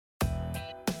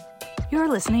You're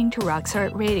listening to Rock's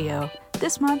Heart Radio.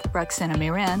 This month, Roxana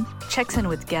Miran checks in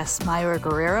with guests Mayra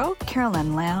Guerrero,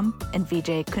 Carolyn Lamb, and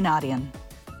Vijay Kunadian.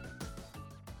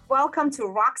 Welcome to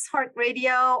Rock's Heart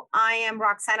Radio. I am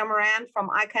Roxana Miran from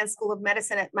Icahn School of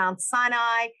Medicine at Mount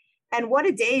Sinai. And what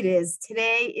a day it is.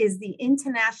 Today is the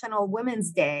International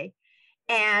Women's Day.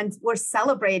 And we're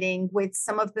celebrating with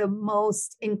some of the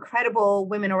most incredible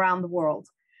women around the world.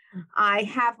 I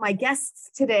have my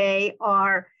guests today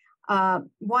are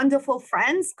wonderful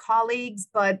friends, colleagues,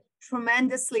 but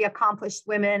tremendously accomplished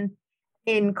women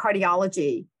in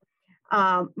cardiology.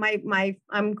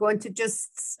 I'm going to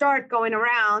just start going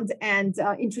around and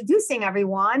introducing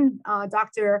everyone.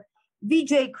 Dr.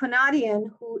 Vijay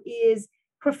Kunadian, who is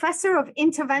professor of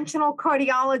interventional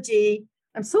cardiology.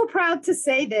 I'm so proud to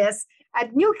say this,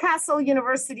 at Newcastle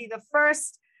University, the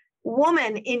first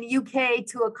woman in UK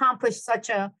to accomplish such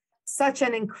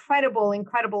an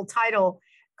incredible title.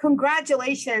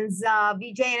 Congratulations,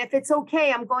 Vijay. And if it's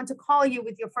okay, I'm going to call you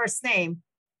with your first name.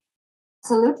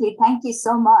 Absolutely. Thank you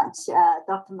so much,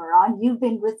 Dr. Miran. You've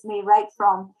been with me right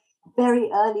from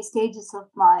very early stages of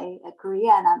my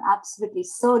career, and I'm absolutely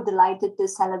so delighted to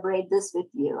celebrate this with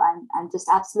you. I'm just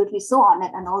absolutely so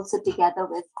honored, and also together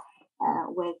with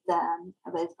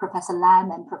Professor Lamb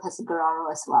and Professor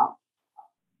Guerrero as well.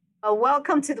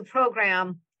 Welcome to the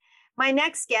program. My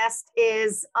next guest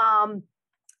is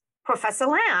Professor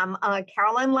Lamb.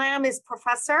 Carolyn Lamb is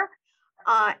professor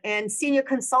and senior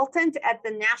consultant at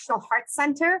the National Heart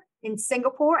Center in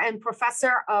Singapore and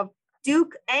professor of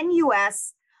Duke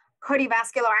NUS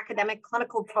Cardiovascular Academic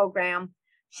Clinical Program.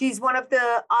 She's one of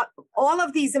all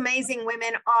of these amazing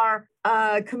women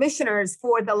are commissioners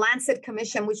for the Lancet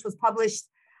Commission, which was published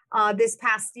this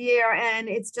past year. And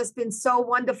it's just been so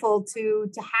wonderful to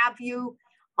have you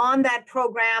on that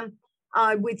program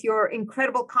with your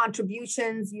incredible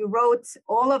contributions. You wrote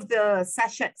all of the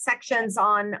sections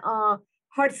on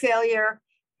heart failure,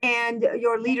 and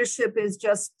your leadership is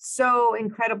just so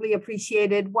incredibly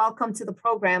appreciated. Welcome to the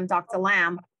program, Dr.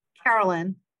 Lamb.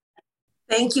 Carolyn.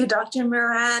 Thank you, Dr.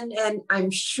 Miran. And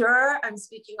I'm sure I'm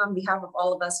speaking on behalf of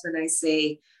all of us when I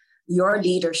say your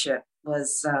leadership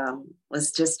was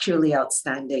just truly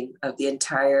outstanding of the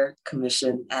entire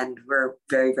commission. And we're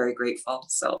very, very grateful.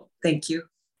 So thank you.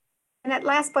 And at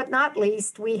last but not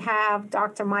least, we have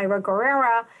Dr. Mayra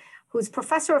Guerrero, who's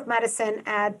professor of medicine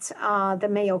at the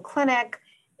Mayo Clinic.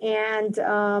 And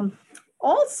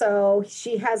also,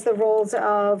 she has the roles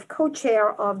of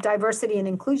co-chair of diversity and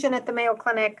inclusion at the Mayo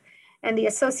Clinic and the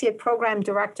associate program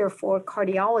director for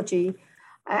cardiology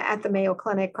at the Mayo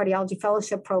Clinic Cardiology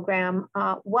Fellowship Program.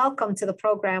 Welcome to the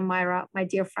program, Mayra, my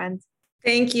dear friend.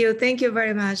 Thank you. Thank you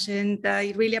very much. And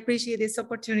I really appreciate this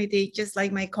opportunity. Just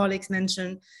like my colleagues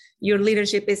mentioned, your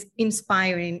leadership is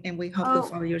inspiring, and we hope to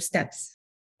follow your steps.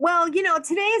 Well,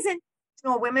 today is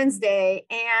International Women's Day,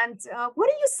 and what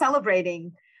are you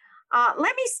celebrating?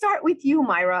 Let me start with you,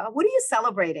 Mayra. What are you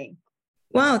celebrating?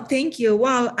 Wow, thank you.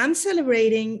 Well, I'm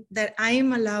celebrating that I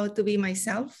am allowed to be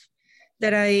myself,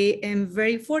 that I am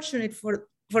very fortunate for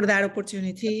that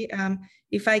opportunity.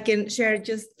 If I can share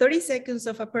just 30 seconds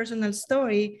of a personal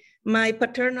story, my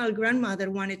paternal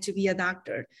grandmother wanted to be a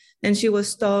doctor, and she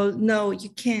was told, no, you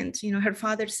can't. Her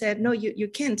father said, no, you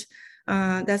can't.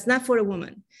 That's not for a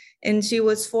woman. And she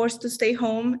was forced to stay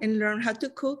home and learn how to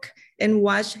cook and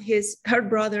wash her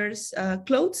brother's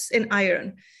clothes and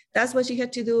iron. That's what she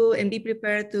had to do and be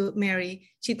prepared to marry.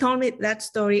 She told me that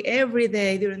story every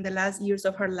day during the last years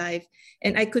of her life.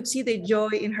 And I could see the joy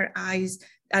in her eyes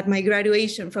at my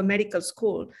graduation from medical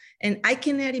school. And I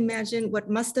cannot imagine what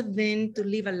must have been to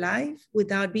live a life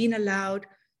without being allowed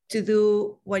to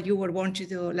do what you were born to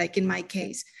do. Like in my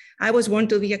case, I was born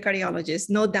to be a cardiologist,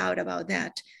 no doubt about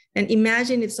that. And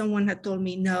imagine if someone had told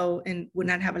me no and would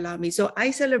not have allowed me. So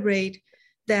I celebrate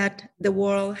that the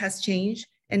world has changed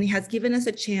and it has given us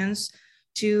a chance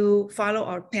to follow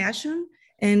our passion.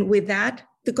 And with that,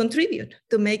 to contribute,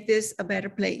 to make this a better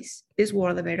place, this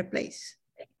world a better place.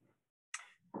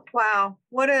 Wow,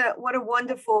 what a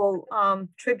wonderful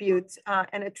tribute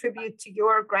and a tribute to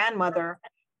your grandmother,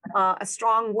 a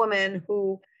strong woman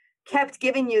who kept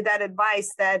giving you that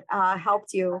advice that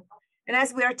helped you. And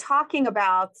as we are talking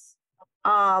about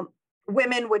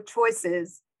women with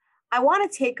choices, I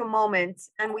want to take a moment,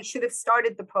 and we should have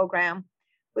started the program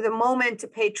with a moment to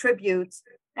pay tribute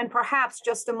and perhaps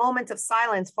just a moment of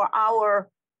silence for our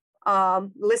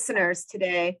listeners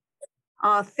today,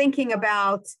 thinking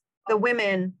about the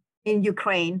women in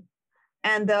Ukraine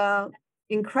and the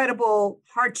incredible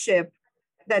hardship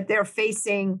that they're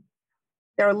facing,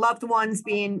 their loved ones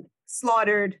being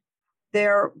slaughtered,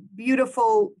 their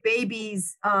beautiful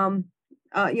babies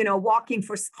walking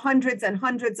for hundreds and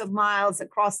hundreds of miles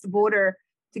across the border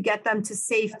to get them to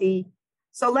safety.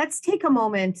 So let's take a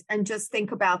moment and just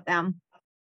think about them.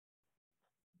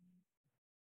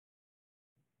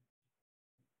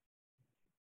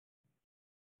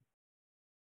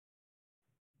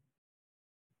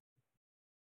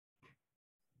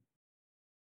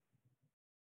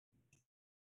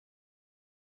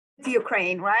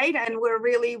 Ukraine, right? And we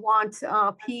really want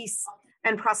peace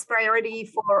and prosperity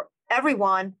for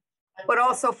everyone, but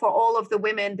also for all of the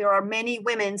women. There are many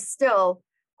women still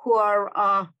who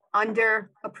are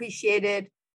underappreciated,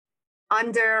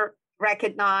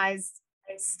 under-recognized,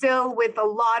 still with a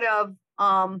lot of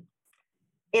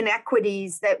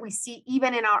inequities that we see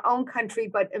even in our own country,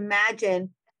 but imagine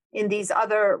in these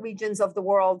other regions of the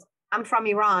world. I'm from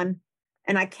Iran,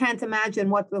 and I can't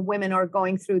imagine what the women are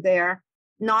going through there,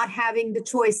 not having the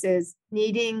choices,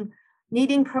 needing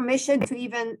permission to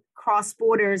even cross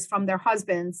borders from their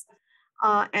husbands,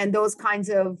 and those kinds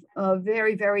of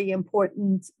very, very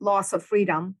important loss of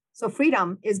freedom. So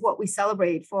freedom is what we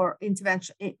celebrate for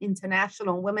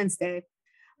International Women's Day.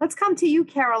 Let's come to you,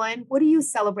 Carolyn. What are you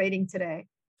celebrating today?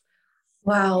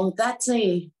 Wow, that's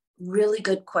a really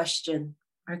good question,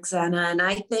 Roxana. And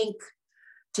I think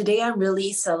today I'm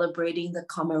really celebrating the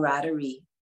camaraderie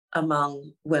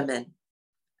among women.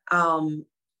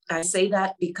 I say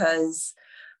that because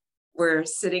we're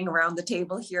sitting around the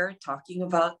table here talking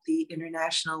about the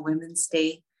International Women's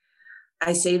Day.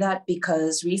 I say that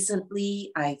because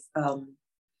recently I've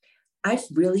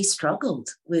really struggled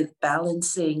with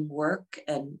balancing work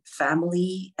and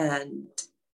family and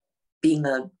being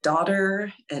a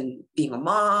daughter and being a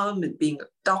mom and being a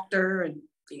doctor and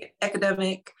being an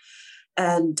academic.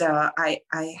 And I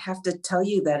have to tell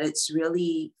you that it's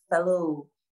really fellow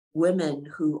women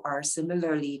who are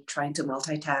similarly trying to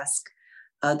multitask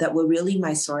that were really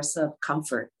my source of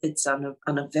comfort. It's on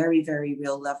a very, very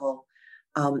real level,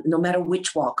 no matter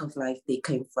which walk of life they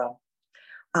came from.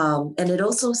 And it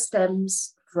also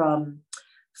stems from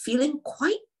feeling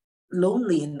quite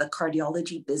lonely in the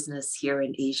cardiology business here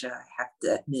in Asia, I have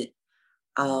to admit.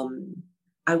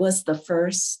 I was the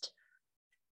first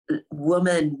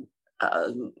woman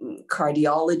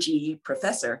cardiology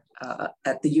professor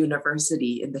at the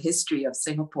university in the history of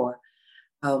Singapore.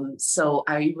 So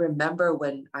I remember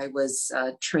when I was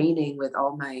training with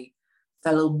all my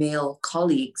fellow male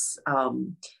colleagues,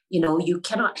 you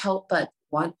cannot help but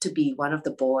want to be one of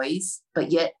the boys,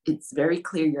 but yet it's very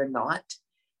clear you're not.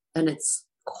 And it's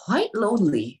quite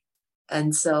lonely.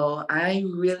 And so I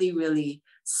really, really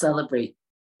celebrate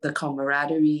the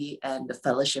camaraderie and the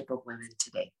fellowship of women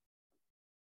today.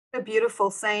 A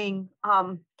beautiful saying.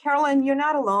 Carolyn, you're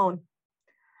not alone.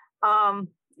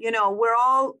 We're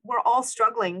all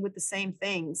struggling with the same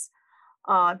things.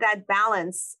 That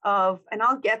balance of, and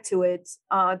I'll get to it,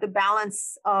 the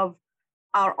balance of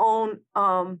our own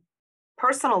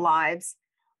personal lives,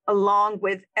 along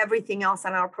with everything else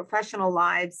in our professional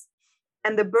lives,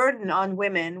 and the burden on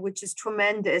women, which is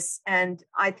tremendous, and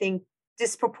I think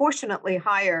disproportionately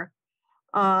higher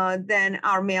than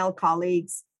our male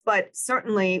colleagues. But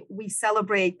certainly we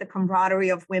celebrate the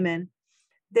camaraderie of women.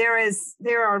 There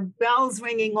are bells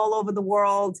ringing all over the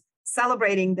world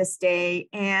celebrating this day.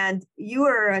 And you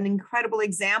are an incredible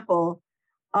example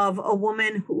of a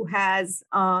woman who has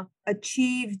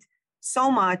achieved so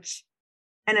much.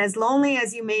 And as lonely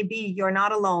as you may be, you're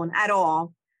not alone at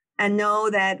all. And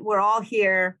know that we're all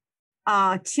here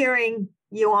cheering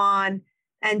you on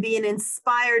and being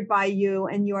inspired by you.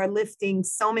 And you are lifting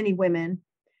so many women,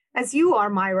 as you are,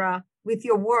 Myra, with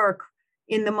your work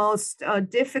in the most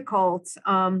difficult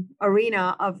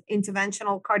arena of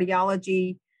interventional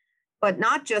cardiology, but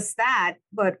not just that,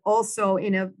 but also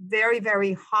in a very,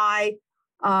 very high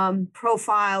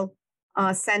profile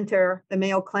center, the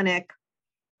Mayo Clinic,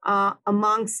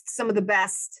 amongst some of the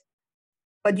best.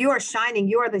 But you are shining.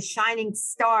 You are the shining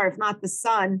star, if not the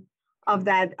sun, of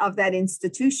that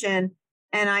institution.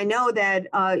 And I know that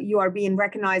you are being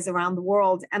recognized around the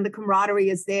world, and the camaraderie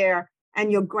is there. And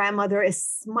your grandmother is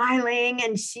smiling,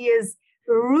 and she is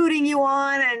rooting you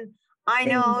on. And I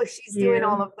know she's doing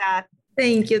all of that.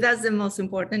 Thank you. That's the most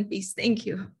important piece. Thank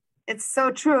you. It's so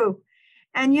true.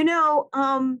 And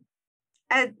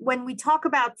when we talk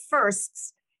about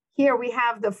firsts, here we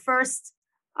have the first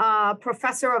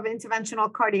professor of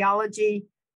interventional cardiology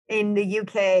in the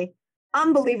UK.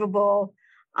 Unbelievable.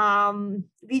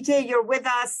 Vijay, you're with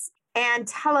us, and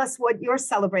tell us what you're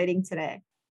celebrating today.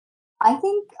 I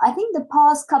think the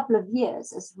past couple of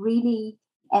years has really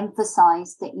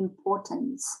emphasized the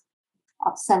importance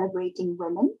of celebrating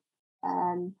women,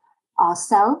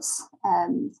 ourselves,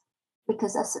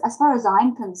 because as far as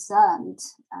I'm concerned,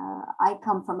 I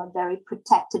come from a very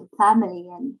protected family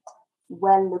and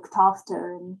well looked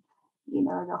after, and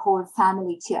the whole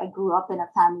family I grew up in a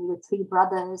family with 3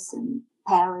 brothers and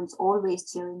parents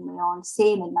always cheering me on,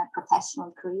 same in my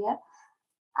professional career.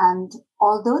 And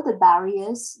although the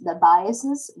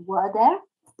biases were there,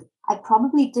 I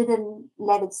probably didn't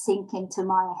let it sink into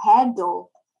my head or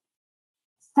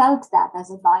felt that as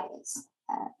a bias.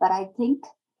 But I think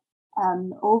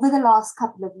over the last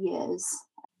couple of years,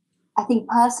 I think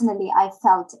personally, I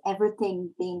felt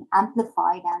everything being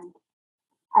amplified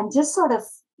and just sort of,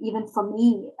 even for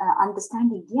me,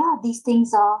 understanding, these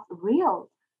things are real.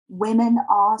 Women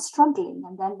are struggling.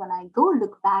 And then when I go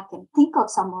look back and think of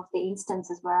some of the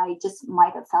instances where I just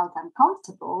might have felt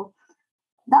uncomfortable,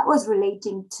 that was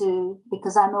relating to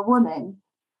because I'm a woman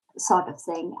sort of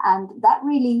thing. And that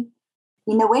really,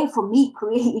 in a way, for me,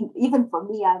 even for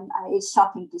me, it's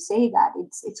shocking to say that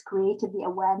it's created the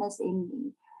awareness in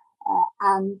me.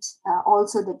 And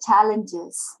also the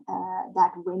challenges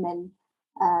that women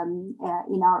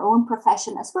in our own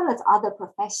profession, as well as other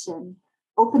profession,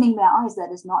 opening my eyes that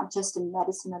is not just in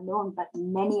medicine alone, but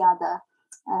many other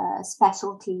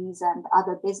specialties and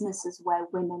other businesses where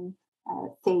women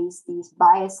face these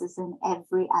biases in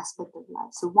every aspect of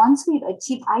life. So once we've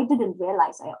achieved, I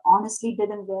honestly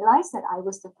didn't realize that I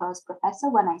was the first professor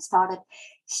when I started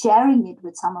sharing it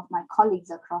with some of my colleagues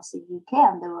across the UK.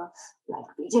 And they were like,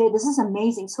 Vijay, this is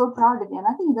amazing, so proud of you. And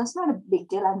I think that's not a big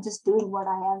deal. I'm just doing what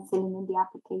I am, filling in the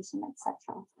application,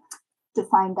 etc. To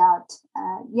find out,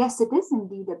 yes, it is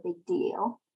indeed a big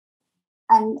deal.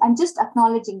 And just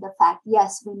acknowledging the fact,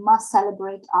 yes, we must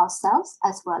celebrate ourselves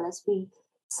as well as we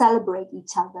celebrate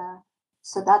each other.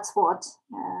 So that's what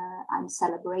I'm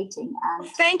celebrating. And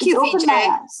thank you,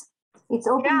 Vijay. It's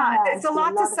opened my eyes. There's a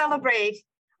lot to celebrate.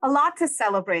 A lot to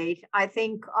celebrate. I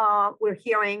think we're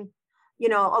hearing, a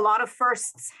lot of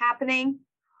firsts happening,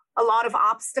 a lot of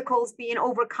obstacles being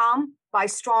overcome by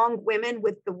strong women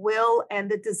with the will and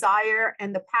the desire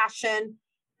and the passion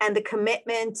and the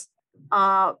commitment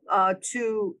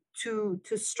to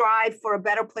strive for a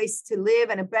better place to live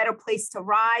and a better place to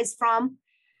rise from.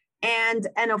 And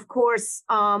of course,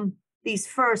 these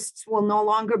firsts will no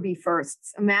longer be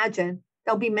firsts. Imagine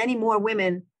there'll be many more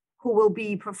women who will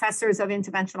be professors of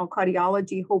interventional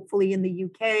cardiology, hopefully in the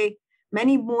UK,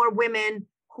 many more women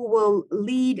who will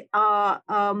lead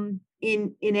in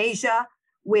Asia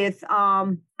with,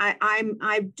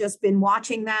 I've just been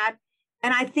watching that.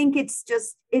 And I think it's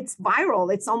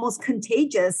viral. It's almost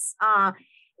contagious.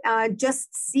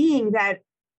 Just seeing that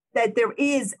there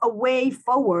is a way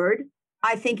forward,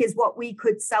 I think is what we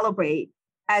could celebrate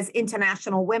as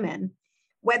international women,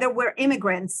 whether we're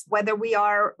immigrants, whether we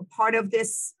are part of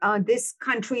this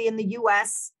country in the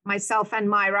US, myself and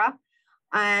Myra,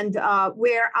 and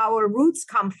where our roots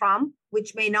come from,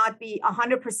 which may not be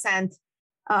 100%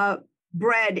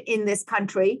 bred in this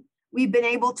country. We've been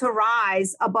able to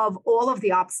rise above all of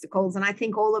the obstacles. And I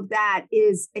think all of that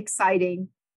is exciting.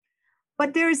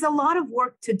 But there's a lot of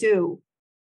work to do.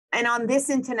 And on this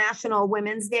International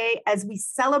Women's Day, as we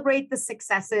celebrate the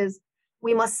successes,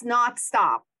 we must not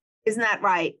stop. Isn't that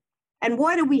right? And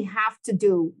what do we have to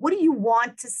do? What do you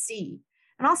want to see?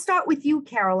 And I'll start with you,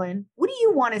 Carolyn. What do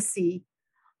you want to see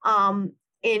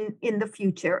in the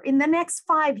future? In the next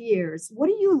 5 years, what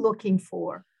are you looking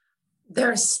for?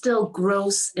 There's still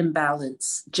gross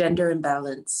imbalance, gender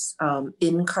imbalance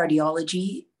in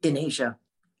cardiology in Asia.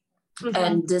 Mm-hmm.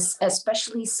 And this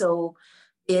especially so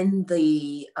in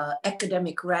the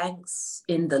academic ranks,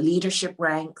 in the leadership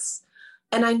ranks.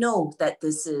 And I know that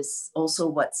this is also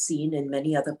what's seen in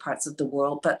many other parts of the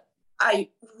world, but I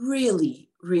really,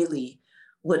 really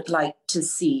would like to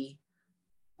see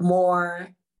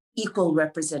more equal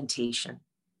representation.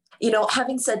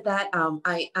 Having said that,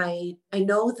 I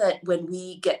know that when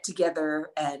we get together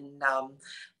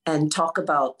and talk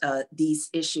about these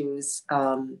issues,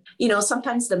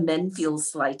 sometimes the men feel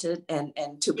slighted.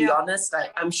 And to be honest,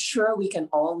 I'm sure we can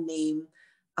all name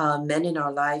men in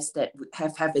our lives that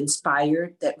have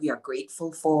inspired, that we are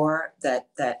grateful for, that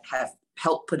have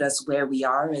helped put us where we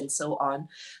are and so on.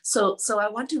 So I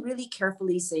want to really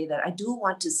carefully say that I do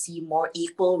want to see more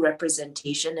equal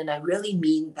representation. And I really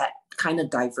mean that kind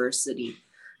of diversity.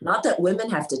 Not that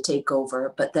women have to take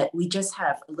over, but that we just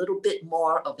have a little bit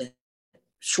more of a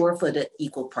sure-footed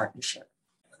equal partnership.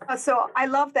 So I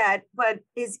love that, but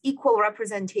is equal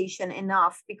representation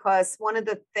enough? Because one of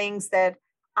the things that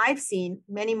I've seen,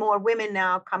 many more women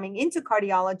now coming into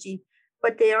cardiology,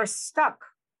 but they are stuck.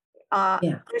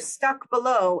 They're stuck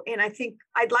below. And I think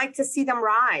I'd like to see them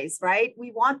rise, right?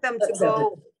 We want them to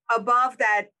go above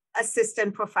that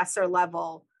assistant professor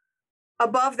level.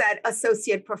 above that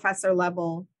associate professor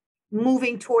level,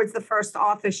 moving towards the first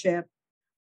authorship,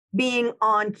 being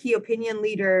on key opinion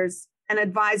leaders and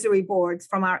advisory boards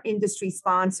from our industry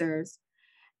sponsors.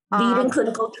 Leading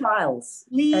clinical trials.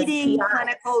 Leading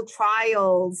clinical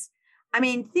trials. I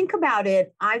mean, think about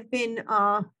it. I've been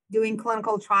doing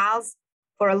clinical trials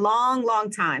for a long,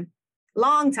 long time.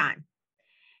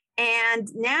 And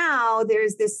now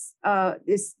there's this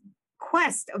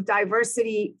quest of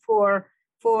diversity for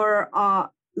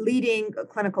leading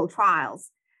clinical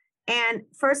trials. And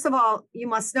first of all, you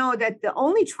must know that the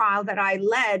only trial that I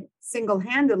led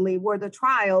single-handedly were the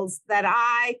trials that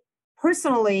I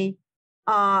personally,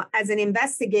 as an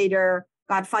investigator,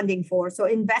 got funding for. So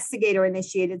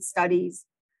investigator-initiated studies.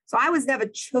 So I was never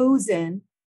chosen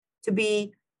to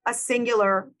be a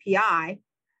singular PI.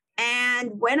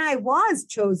 And when I was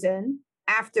chosen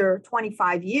after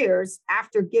 25 years,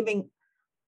 after giving,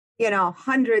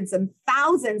 hundreds and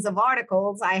thousands of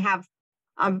articles, I have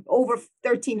over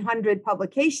 1,300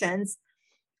 publications.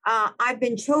 I've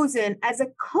been chosen as a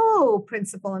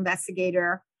co-principal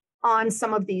investigator on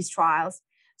some of these trials.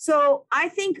 So I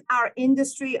think our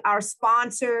industry, our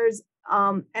sponsors,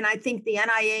 and I think the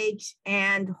NIH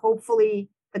and hopefully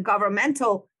the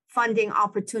governmental funding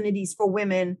opportunities for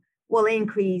women will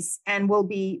increase and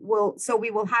so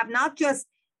we will have not just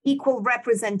equal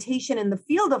representation in the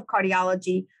field of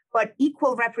cardiology, but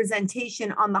equal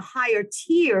representation on the higher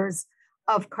tiers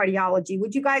of cardiology.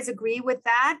 Would you guys agree with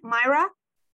that, Myra?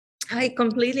 I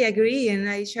completely agree, and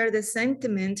I share the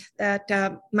sentiment that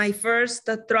my first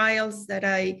trials that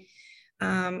I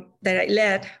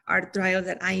led are trials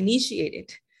that I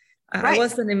initiated. Right. I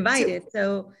wasn't invited,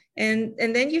 so and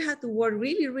then you have to work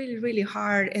really, really, really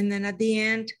hard, and then at the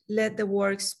end, let the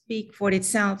work speak for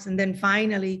itself, and then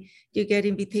finally you get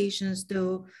invitations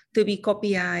to be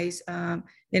co-PIs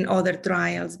in other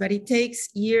trials. But it takes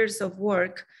years of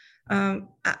work.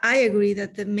 I agree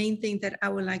that the main thing that I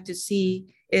would like to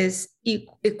see is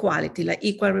equality, like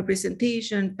equal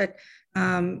representation, but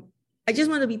I just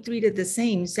want to be treated the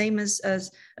same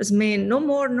as men, no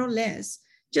more, no less,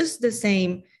 just the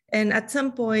same. And at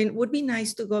some point, it would be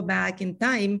nice to go back in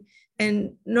time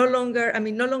and no longer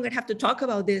have to talk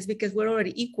about this because we're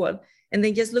already equal, and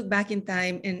then just look back in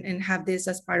time and have this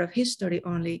as part of history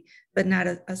only, but not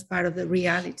as part of the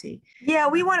reality. Yeah,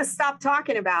 we want to stop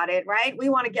talking about it, right? We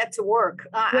want to get to work.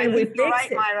 I think you're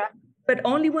right, Myra. But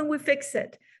only when we fix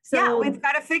it. So, yeah, we've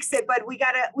got to fix it, but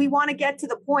we want to get to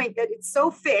the point that it's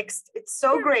so fixed, it's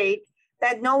so great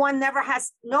that no one ever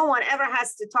has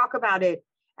to talk about it.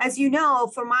 As you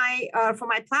know, for my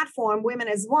platform, Women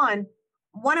as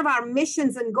One of our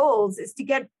missions and goals is to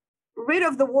get rid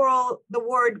of the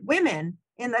word women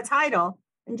in the title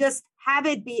and just have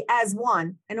it be as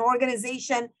one, an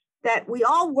organization that we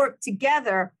all work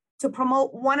together to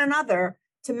promote one another,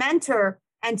 to mentor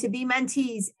and to be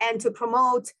mentees and to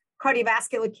promote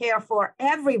cardiovascular care for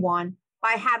everyone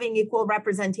by having equal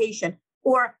representation,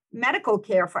 or medical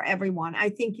care for everyone. I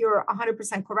think you're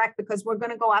 100% correct, because we're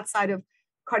going to go outside of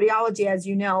cardiology, as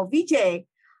you know. Vijay,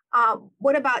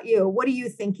 what about you? What are you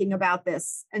thinking about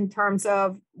this in terms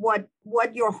of what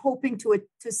you're hoping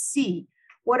to see?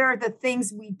 What are the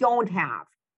things we don't have?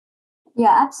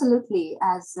 Yeah, absolutely.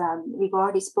 As we've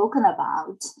already spoken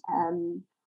about,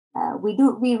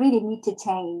 we really need to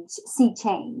see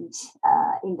change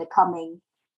in the coming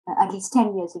at least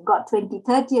 10 years. We've got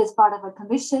 2030 as part of a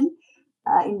commission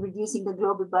in reducing the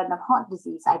global burden of heart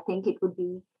disease. I think it would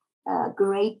be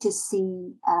great to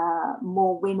see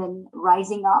more women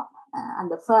rising up, and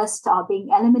the first are being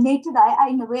eliminated. I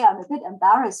in a way, I'm a bit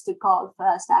embarrassed to call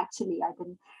first. Actually, I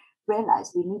didn't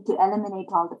realize we need to eliminate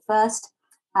all the first,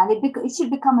 and it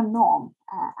should become a norm.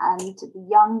 And the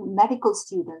young medical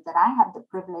students that I have the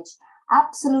privilege,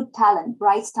 absolute talent,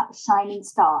 bright shining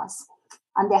stars,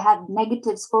 and they have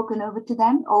negative spoken over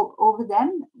them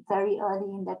very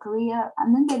early in their career,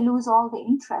 and then they lose all the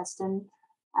interest and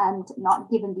not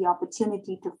given the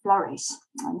opportunity to flourish.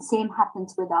 And same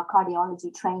happens with our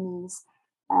cardiology trainees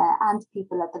and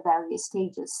people at the various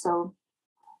stages. So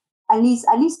at least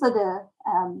for the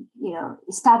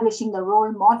establishing the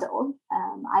role model,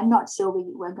 I'm not sure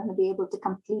we're going to be able to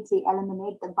completely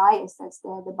eliminate the bias that's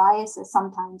there. The biases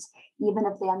sometimes, even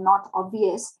if they are not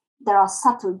obvious, there are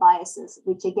subtle biases,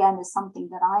 which again is something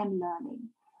that I'm learning.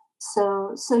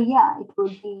 So yeah, it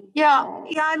would be. Yeah,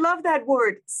 I love that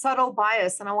word, subtle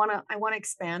bias, and I want to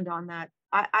expand on that.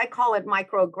 I call it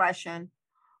microaggression.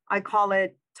 I call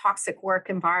it toxic work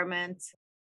environment.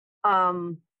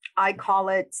 I call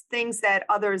it things that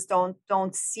others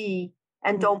don't see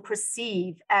and don't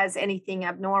perceive as anything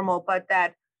abnormal, but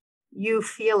that you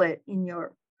feel it in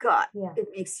your gut. Yeah. It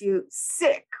makes you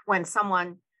sick when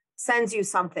someone sends you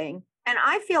something. And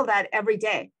I feel that every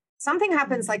day. Something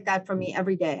happens like that for me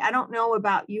every day. I don't know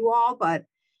about you all, but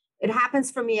it happens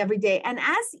for me every day. And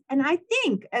I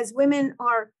think as women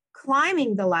are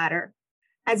climbing the ladder,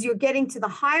 as you're getting to the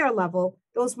higher level,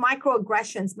 those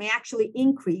microaggressions may actually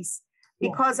increase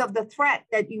because of the threat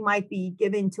that you might be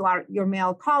giving to your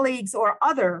male colleagues or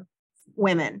other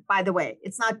women. By the way,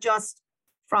 it's not just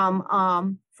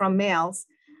from males.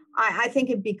 I think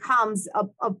it becomes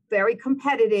a very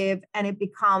competitive, and it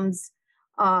becomes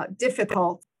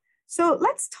difficult. So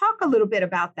let's talk a little bit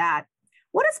about that.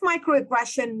 What does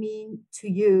microaggression mean to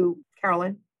you,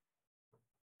 Carolyn?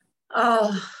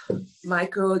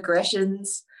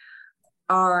 Microaggressions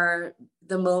are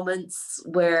the moments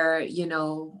where,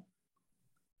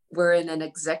 we're in an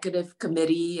executive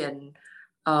committee and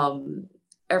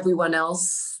everyone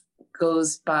else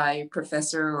goes by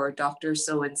Professor or Dr.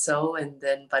 So-and-so,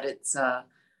 but it's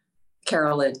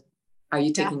Carolyn. Are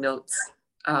you taking notes?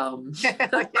 That's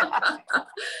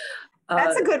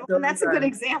a good one. That's a good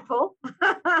example.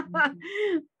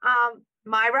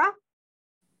 Myra?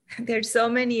 There's so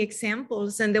many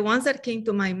examples, and the ones that came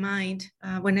to my mind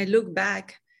when I look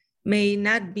back may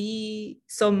not be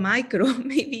so micro,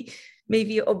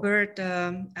 maybe overt,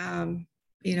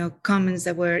 comments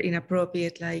that were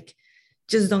inappropriate, like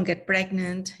just don't get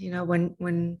pregnant,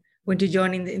 when to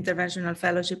join in the interventional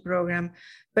fellowship program.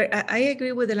 But I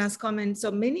agree with the last comment.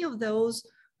 So many of those,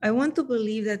 I want to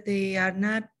believe that they are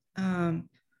not,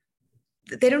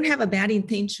 they don't have a bad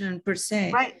intention per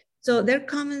se. Right. So they're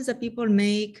comments that people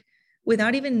make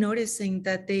without even noticing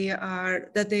that there are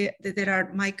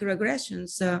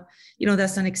microaggressions.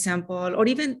 That's an example. Or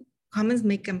even comments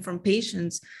make them from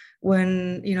patients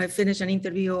when I finish an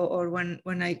interview, or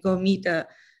when I go meet the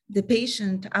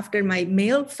patient after my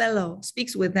male fellow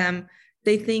speaks with them.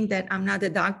 They think that I'm not the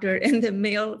doctor and the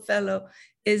male fellow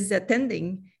is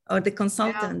attending, or the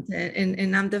consultant,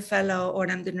 and I'm the fellow, or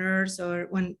I'm the nurse, or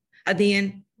when at the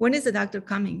end, when is the doctor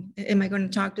coming? Am I going to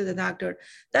talk to the doctor?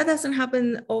 That doesn't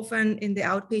happen often in the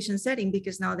outpatient setting,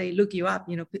 because now they look you up.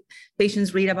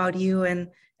 Patients read about you and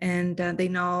they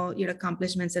know your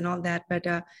accomplishments and all that. But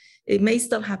it may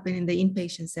still happen in the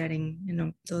inpatient setting.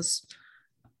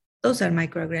 Those are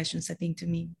microaggressions, I think, to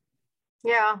me.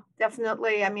 Yeah,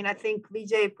 definitely. I mean, I think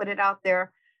Vijay put it out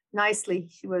there nicely.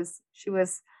 She was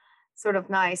sort of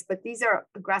nice, but these are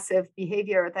aggressive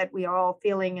behavior that we are all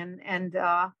feeling and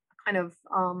kind of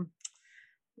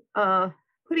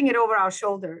putting it over our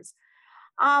shoulders.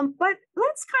 But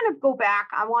let's kind of go back.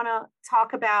 I want to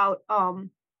talk about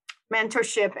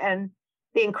mentorship and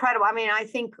the incredible. I mean, I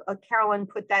think Carolyn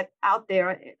put that out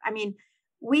there. I mean,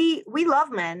 we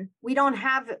love men. We don't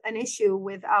have an issue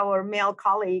with our male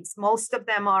colleagues. Most of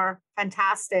them are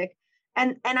fantastic.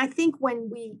 And I think when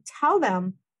we tell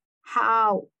them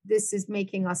how this is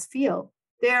making us feel,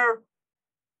 they're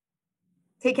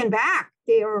taken back.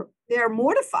 They're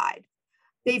mortified.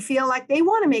 They feel like they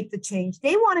want to make the change.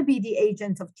 They want to be the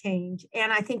agent of change.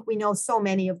 And I think we know so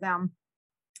many of them.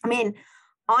 I mean,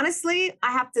 honestly,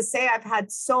 I have to say I've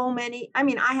had so many. I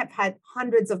mean, I have had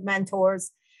hundreds of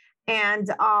mentors. And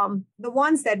the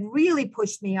ones that really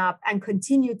pushed me up and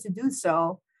continue to do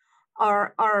so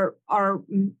are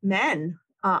men,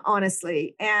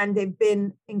 honestly. And they've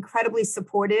been incredibly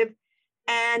supportive.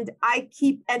 And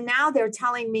now they're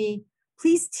telling me,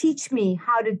 please teach me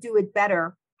how to do it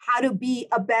better, how to be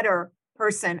a better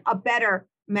person, a better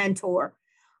mentor.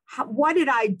 What did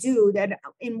I do that,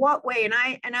 in what way?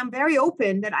 And I'm very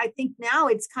open that I think now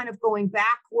it's kind of going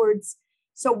backwards.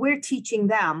 So we're teaching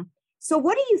them. So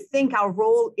what do you think our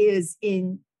role is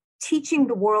in teaching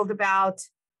the world about,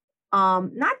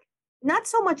 not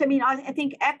so much, I mean, I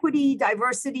think equity,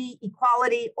 diversity,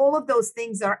 equality, all of those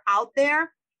things are out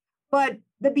there, but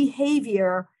the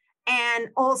behavior and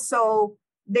also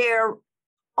their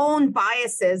own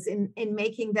biases in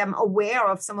making them aware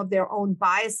of some of their own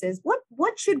biases.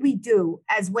 What should we do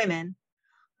as women?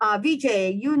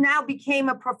 Vijay, you now became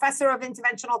a professor of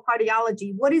interventional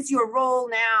cardiology. What is your role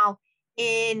now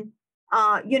in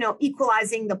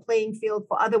equalizing the playing field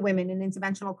for other women in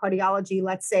interventional cardiology,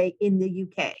 let's say in the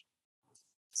UK?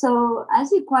 So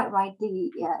as you quite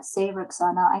rightly say,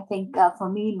 Roxana, I think for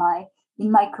me,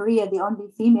 in my career, the only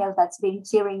female that's been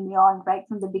cheering me on right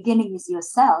from the beginning is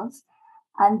yourself.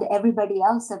 And everybody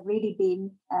else have really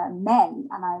been men.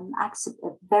 And I'm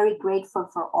very grateful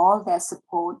for all their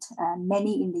support,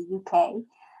 many in the UK.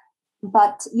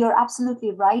 But you're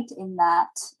absolutely right in that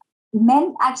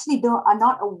men actually are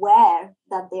not aware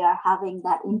that they are having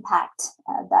that impact,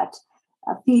 that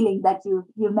feeling that you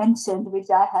mentioned, which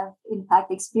I have in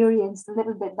fact experienced a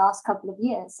little bit last couple of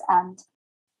years. And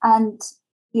And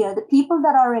the people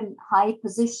that are in high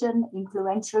position,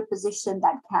 influential position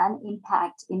that can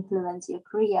influence your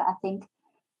career, I think,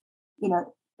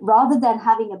 rather than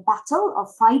having a battle or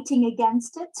fighting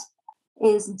against it,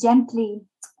 is gently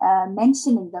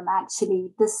mentioning them,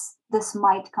 actually, this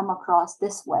might come across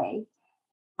this way.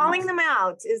 Calling them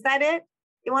out, is that it?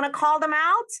 You want to call them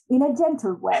out? In a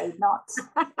gentle way, not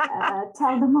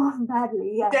tell them off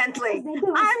badly. Yeah. Gently.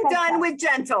 I'm done with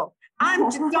gentle. I'm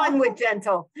done with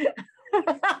gentle.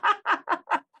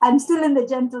 I'm still in the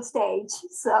gentle stage,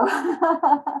 so.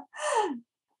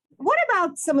 What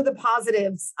about some of the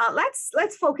positives?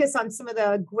 Let's focus on some of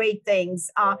the great things.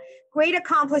 Great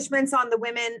accomplishments on the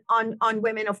women, on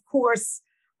women, of course.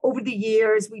 Over the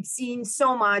years, we've seen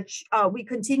so much. We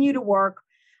continue to work.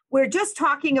 We're just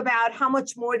talking about how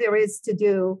much more there is to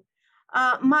do.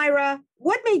 Myra,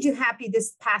 what made you happy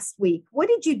this past week? What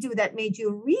did you do that made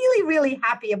you really, really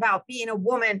happy about being a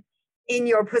woman in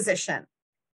your position?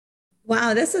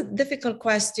 Wow, that's a difficult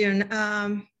question.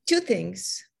 Two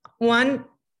things. One,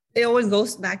 it always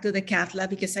goes back to the cath lab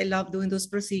because I love doing those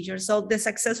procedures. So the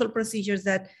successful procedures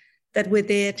that we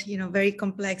did, very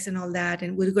complex and all that,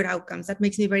 and with good outcomes, that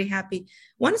makes me very happy.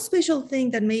 One special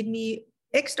thing that made me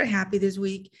extra happy this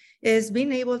week is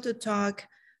being able to talk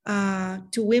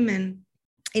to women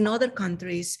in other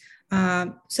countries,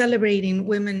 celebrating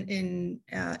women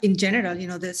in general.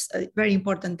 This very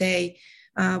important day,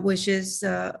 which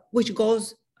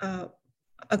goes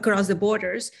across the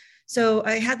borders. So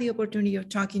I had the opportunity of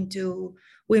talking to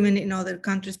women in other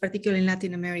countries, particularly in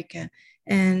Latin America.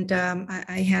 And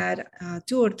I had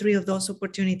 2 or 3 of those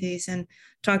opportunities and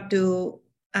talked to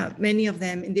many of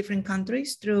them in different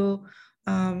countries through,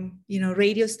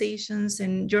 radio stations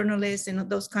and journalists in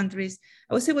those countries.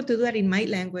 I was able to do that in my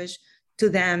language to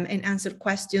them and answer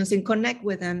questions and connect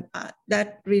with them.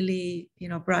 That really,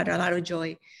 brought a lot of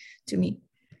joy to me.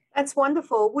 That's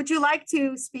wonderful. Would you like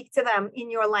to speak to them in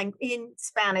your language, in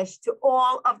Spanish, to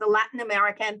all of the Latin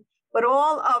American, but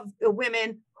all of the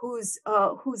women whose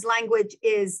language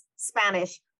is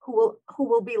Spanish, who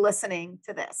will be listening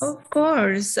to this? Of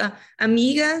course.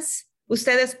 Amigas,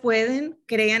 ustedes pueden,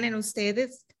 crean en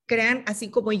ustedes, crean así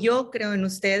como yo creo en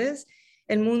ustedes.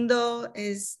 El mundo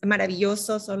es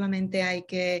maravilloso, solamente hay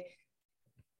que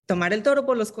tomar el toro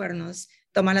por los cuernos,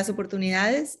 tomar las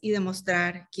oportunidades y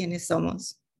demostrar quiénes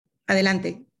somos.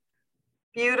 Adelante.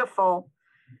 Beautiful.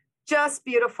 Just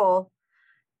beautiful.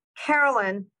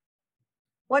 Carolyn,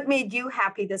 what made you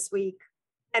happy this week?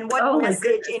 And what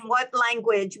message, in what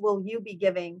language will you be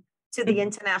giving to the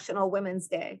International Women's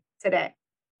Day today?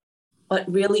 What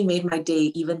really made my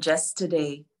day, even just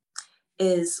today,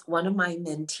 is one of my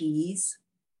mentees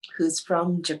who's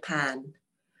from Japan,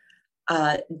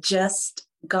 just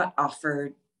got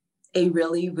offered a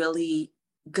really, really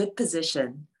good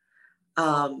position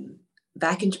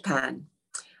back in Japan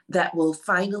that will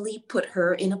finally put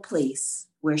her in a place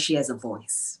where she has a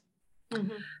voice.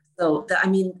 Mm-hmm. So,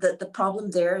 the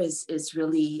problem there is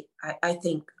really, I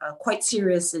think, quite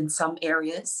serious in some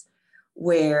areas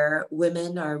where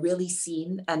women are really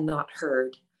seen and not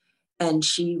heard. And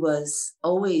she was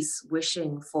always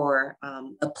wishing for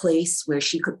a place where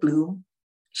she could bloom,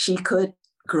 she could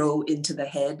grow into the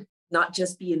head, not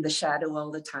just be in the shadow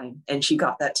all the time. And she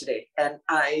got that today. And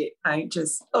I'm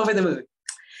just over the moon.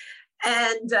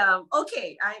 And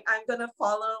I'm going to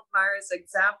follow Myra's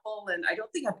example. And I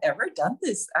don't think I've ever done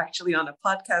this actually on a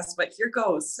podcast, but here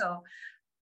goes. So,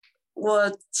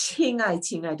 我亲爱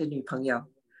的女朋友，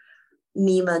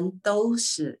你们都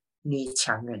是女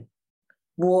强人，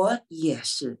我也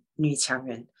是女强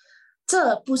人。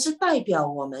这不是代表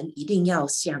我们一定要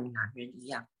像男人一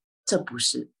样，这不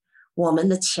是。我们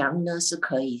的强呢，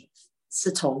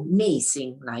是从内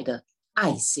心来的，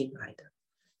爱心来的。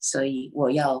所以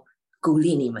我要鼓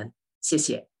励你们，谢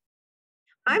谢。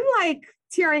I'm like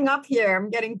tearing up here. I'm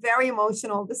getting very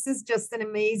emotional. This is just an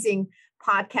amazing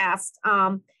podcast.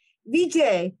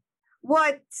 Vijay,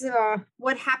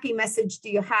 what happy message do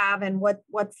you have, and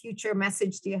what future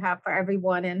message do you have for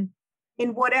everyone, and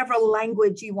in whatever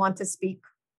language you want to speak?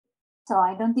 So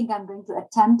I don't think I'm going to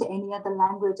attempt any other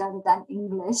language other than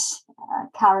English.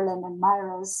 Carolyn and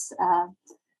Myra's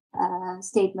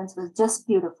statements was just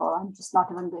beautiful. I'm just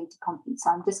not even going to complete. So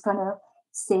I'm just going to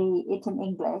say it in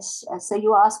English. So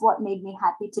you asked what made me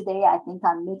happy today. I think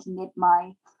I'm making it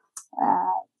my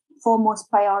foremost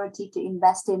priority to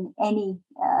invest in any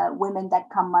women that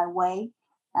come my way,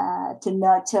 to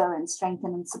nurture and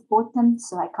strengthen and support them.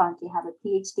 So I currently have a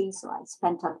PhD, so I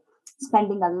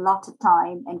spending a lot of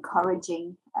time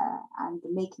encouraging and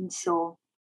making sure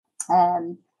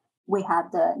we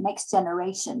have the next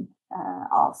generation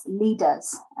of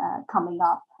leaders coming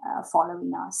up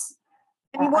following us.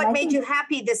 And what made you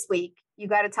happy this week? You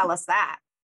got to tell us that.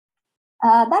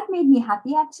 That made me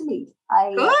happy, actually.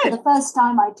 For the first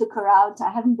time, I took her out.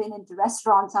 I haven't been into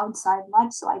restaurants outside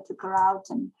much, so I took her out,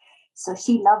 and so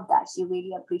she loved that. She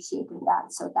really appreciated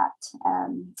that. So that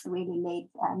really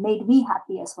made me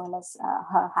happy as well as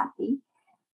her happy.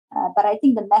 But I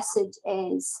think the message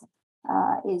is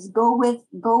go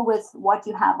with what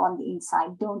you have on the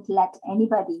inside. Don't let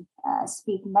anybody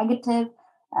speak negative.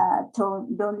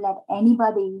 Don't let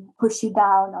anybody push you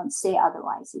down or say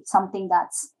otherwise. It's something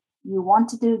that's you want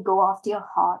to do. Go after your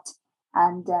heart,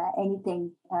 and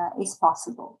anything is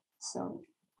possible. So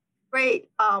great.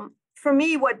 For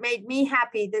me, what made me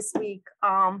happy this week,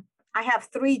 I have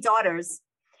 3 daughters,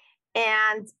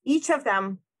 and each of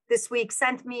them this week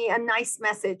sent me a nice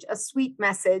message, a sweet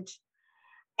message.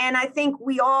 And I think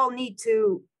we all need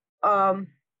to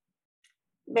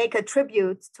make a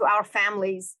tribute to our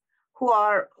families who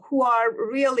are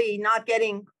really not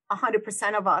getting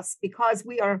 100% of us, because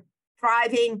we are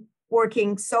thriving,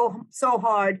 working so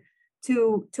hard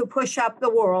to push up the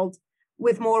world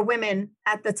with more women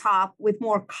at the top, with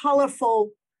more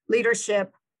colorful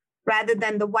leadership rather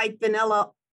than the white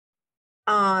vanilla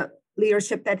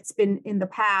leadership that's been in the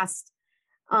past.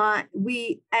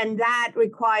 And that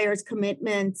requires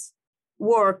commitment,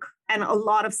 work, and a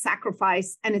lot of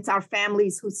sacrifice. And it's our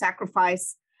families who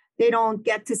sacrifice. They don't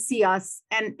get to see us.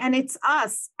 And it's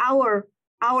us, our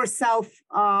self,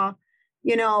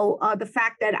 the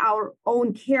fact that our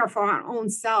own care for our own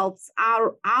selves,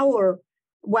 our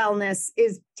wellness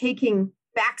is taking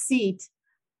backseat.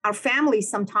 Our family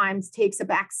sometimes takes a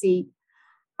backseat.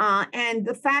 And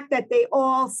the fact that they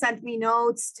all sent me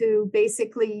notes to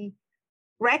basically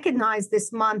recognize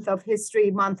this month of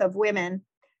history, month of women,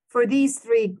 for these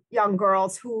 3 young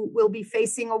girls who will be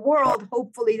facing a world,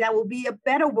 hopefully, that will be a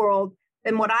better world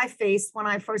than what I faced when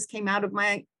I first came out of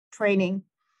my training.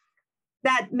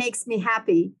 That makes me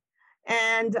happy.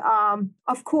 And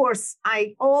of course,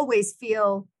 I always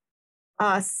feel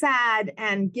sad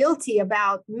and guilty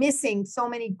about missing so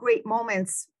many great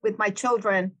moments with my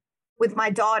children, with my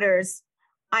daughters.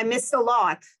 I missed a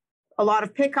lot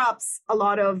of pickups, a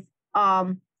lot of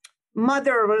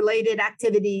mother-related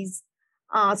activities,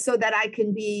 so that I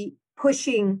can be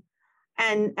pushing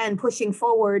and pushing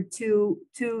forward to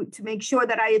make sure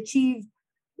that I achieve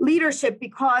leadership,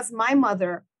 because my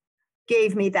mother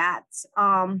gave me that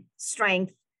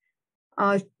strength.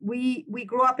 We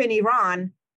grew up in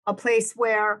Iran, a place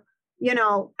where,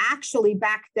 actually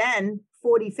back then,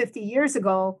 40, 50 years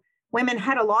ago, women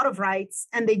had a lot of rights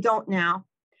and they don't now.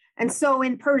 And so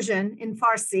in Persian, in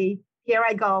Farsi, here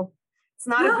I go. It's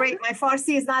not my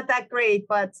Farsi is not that great,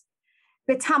 but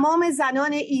به تمام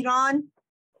زنان ایران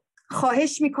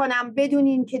خواهش میکنم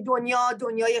بدونین که دنیا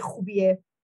دنیای خوبیه.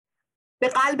 به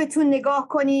قلبتون نگاه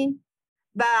کنین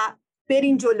و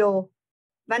برین جلو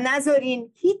و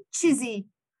نذارین هیچ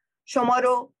چیزی شما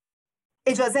رو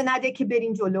اجازه نده که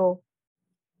برین جلو.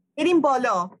 برین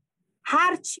بالا.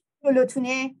 هر چی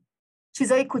جلوتونه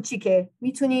چیزای کوچیکه.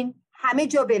 میتونین همه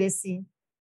جا برسین.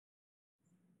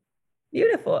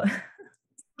 Beautiful.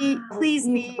 Please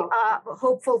be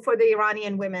hopeful for the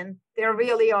Iranian women. They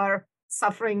really are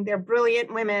suffering. They're brilliant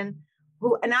women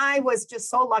and I was just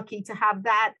so lucky to have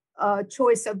that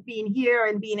choice of being here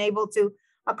and being able to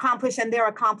accomplish, and they're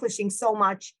accomplishing so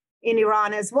much in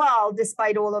Iran as well,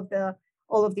 despite all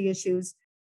of the issues.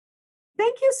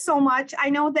 Thank you so much. I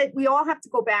know that we all have to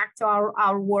go back to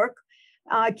our work.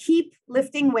 Keep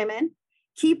lifting women,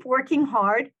 keep working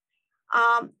hard,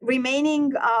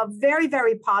 remaining very,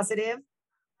 very positive.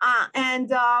 And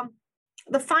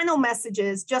the final message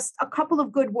is just a couple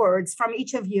of good words from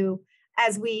each of you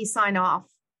as we sign off.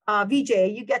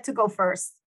 Vijay, you get to go first.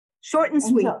 Short and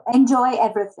sweet. Enjoy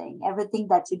everything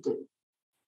that you do.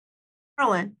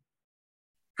 Carolyn.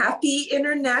 Happy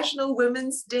International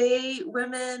Women's Day.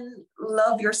 Women,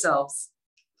 love yourselves.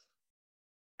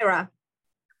 Sarah.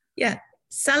 Yeah,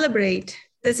 celebrate.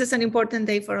 This is an important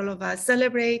day for all of us.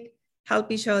 Celebrate,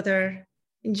 help each other,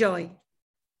 enjoy.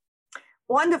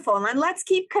 Wonderful. And let's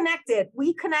keep connected.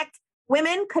 We connect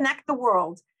women, connect the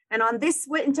world. And on this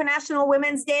International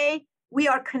Women's Day, we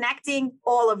are connecting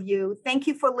all of you. Thank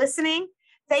you for listening.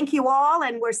 Thank you all.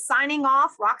 And we're signing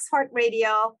off Rock's Heart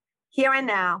Radio here and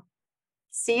now.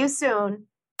 See you soon.